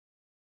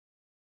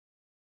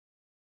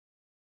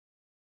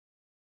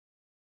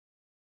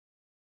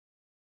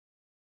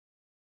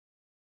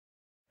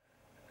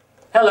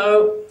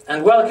Hello,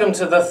 and welcome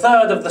to the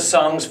third of the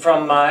songs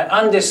from my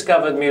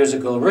undiscovered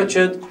musical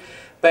Richard,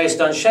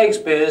 based on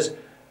Shakespeare's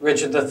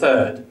Richard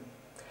III.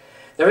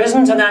 There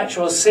isn't an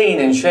actual scene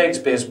in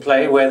Shakespeare's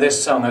play where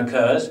this song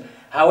occurs.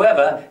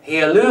 However,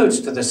 he alludes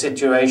to the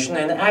situation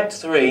in Act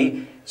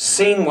 3,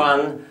 Scene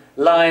 1,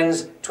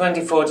 lines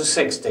 24 to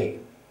 60.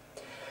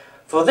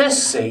 For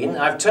this scene,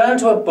 I've turned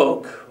to a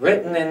book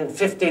written in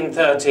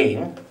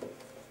 1513,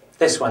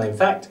 this one in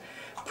fact,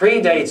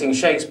 predating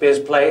Shakespeare's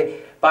play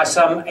by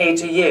some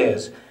 80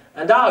 years,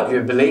 and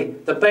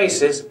arguably the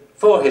basis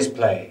for his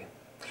play.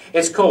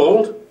 It's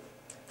called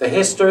The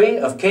History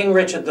of King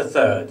Richard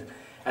III,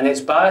 and it's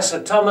by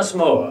Sir Thomas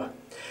More,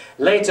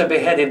 later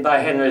beheaded by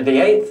Henry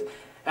VIII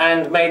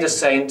and made a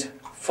saint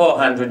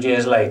 400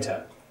 years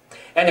later.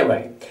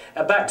 Anyway,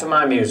 back to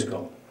my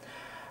musical.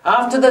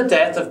 After the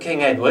death of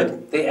King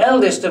Edward, the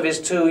eldest of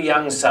his two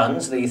young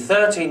sons, the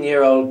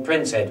 13-year-old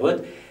Prince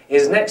Edward,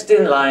 is next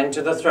in line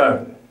to the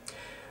throne.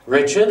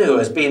 Richard, who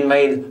has been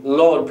made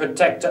Lord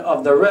Protector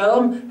of the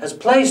realm, has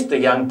placed the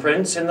young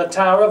prince in the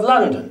Tower of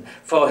London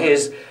for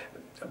his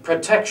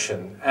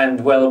protection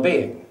and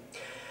well-being.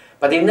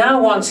 But he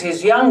now wants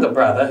his younger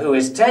brother, who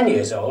is 10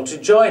 years old, to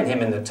join him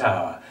in the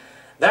tower.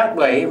 That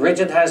way,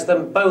 Richard has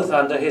them both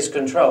under his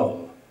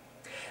control.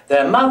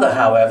 Their mother,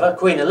 however,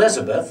 Queen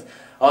Elizabeth,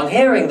 on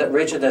hearing that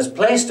Richard has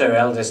placed her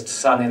eldest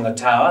son in the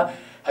tower,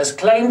 has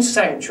claimed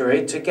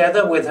sanctuary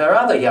together with her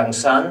other young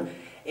son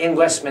in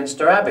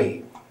Westminster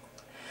Abbey.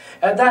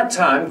 At that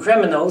time,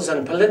 criminals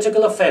and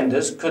political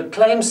offenders could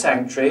claim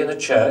sanctuary in a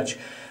church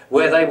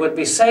where they would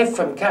be safe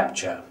from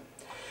capture.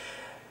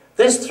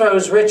 This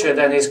throws Richard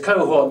and his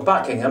cohort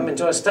Buckingham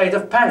into a state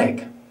of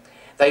panic.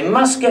 They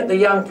must get the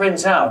young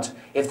prince out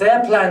if their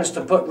plans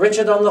to put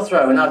Richard on the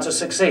throne are to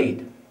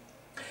succeed.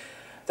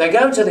 They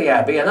go to the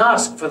abbey and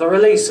ask for the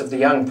release of the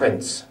young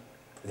prince.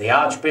 The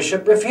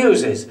archbishop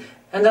refuses,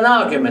 and an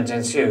argument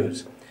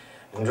ensues,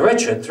 and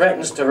Richard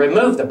threatens to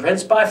remove the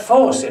prince by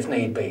force if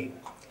need be.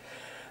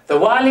 The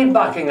wily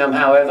Buckingham,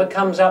 however,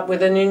 comes up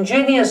with an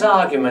ingenious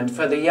argument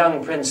for the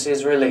young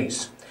prince's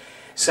release,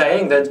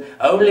 saying that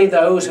only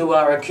those who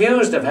are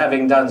accused of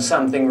having done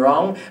something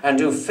wrong and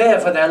who fear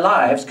for their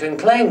lives can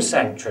claim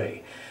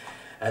sanctuary,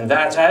 and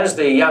that as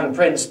the young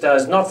prince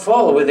does not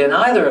fall within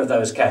either of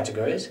those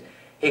categories,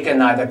 he can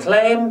neither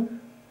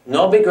claim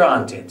nor be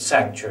granted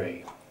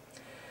sanctuary.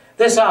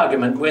 This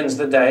argument wins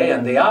the day,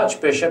 and the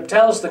archbishop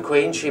tells the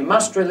Queen she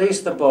must release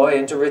the boy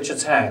into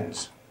Richard's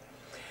hands.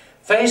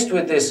 Faced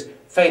with this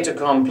fait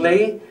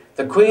accompli,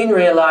 the Queen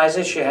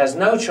realizes she has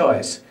no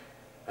choice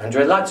and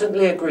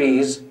reluctantly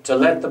agrees to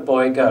let the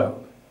boy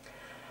go.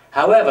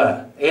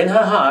 However, in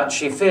her heart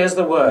she fears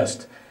the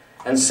worst,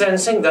 and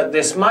sensing that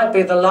this might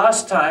be the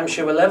last time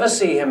she will ever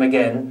see him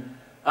again,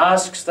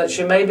 asks that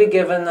she may be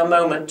given a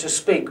moment to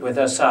speak with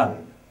her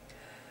son.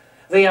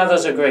 The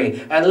others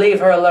agree and leave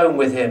her alone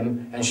with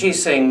him, and she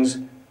sings,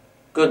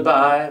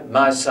 "Goodbye,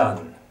 my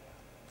son."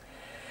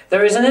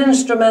 There is an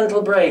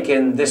instrumental break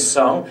in this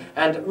song,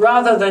 and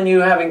rather than you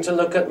having to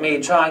look at me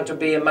trying to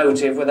be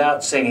emotive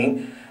without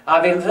singing,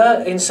 I've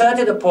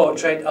inserted a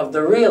portrait of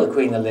the real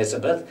Queen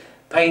Elizabeth,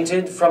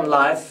 painted from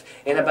life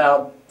in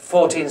about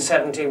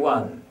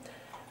 1471.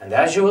 And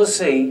as you will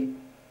see,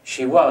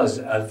 she was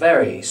a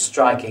very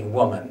striking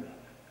woman.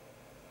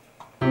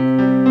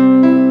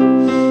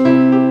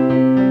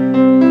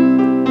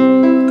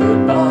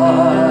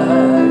 Goodbye,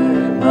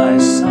 my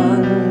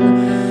son,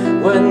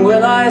 when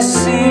will I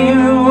see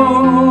you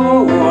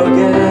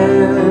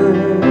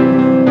again?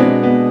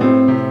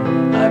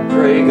 I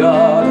pray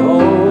God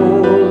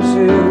holds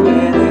you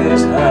in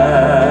his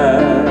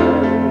hand.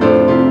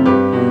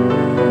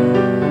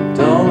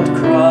 Don't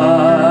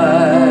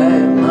cry,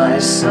 my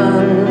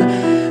son,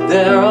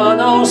 there are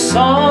no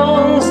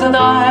songs that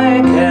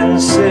I can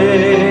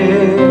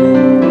sing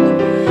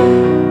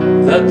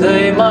that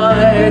they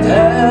might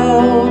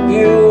help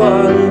you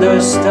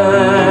understand.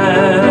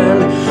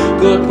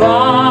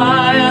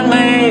 Goodbye, and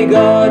may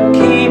God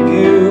keep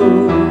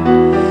you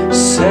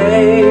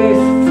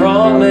safe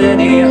from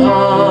any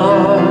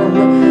harm.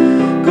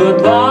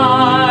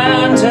 Goodbye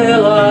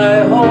until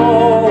I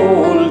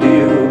hold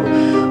you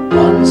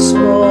once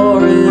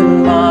more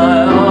in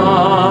my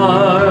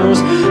arms.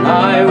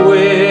 I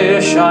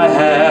wish I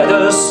had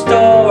a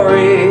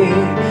story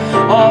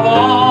of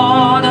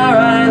honor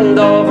and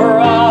of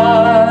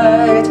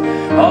right,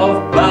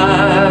 of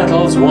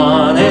battles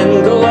won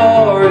in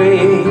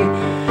glory,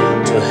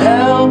 to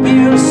help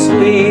you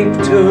sleep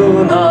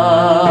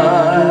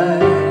tonight.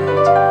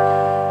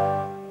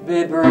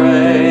 Be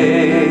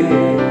brave,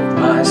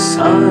 my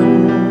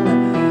son,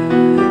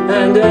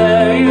 and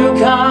ere you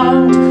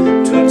count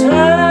to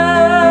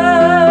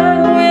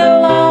 10, we'll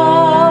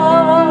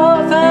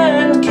laugh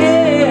and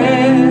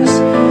kiss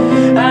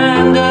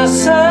and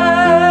say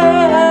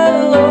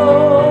hello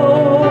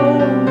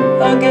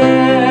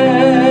again.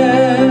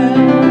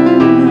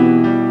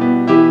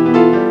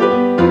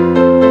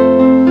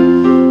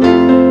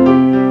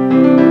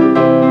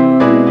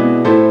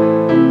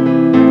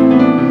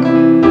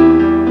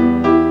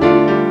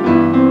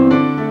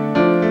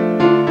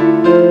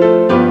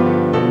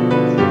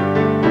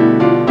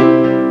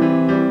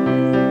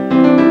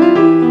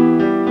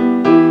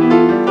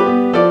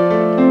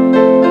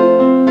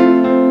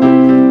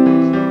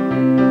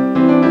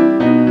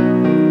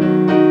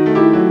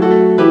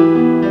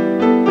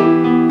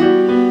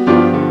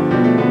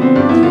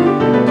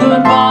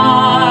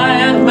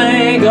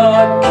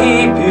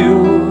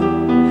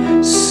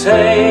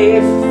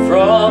 safe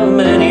from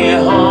any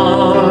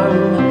harm.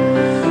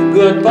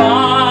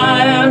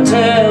 Goodbye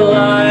until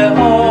I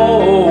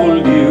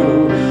hold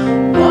you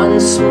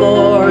once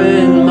more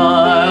in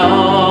my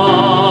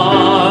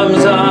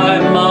arms. I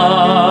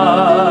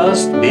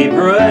must be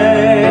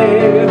brave.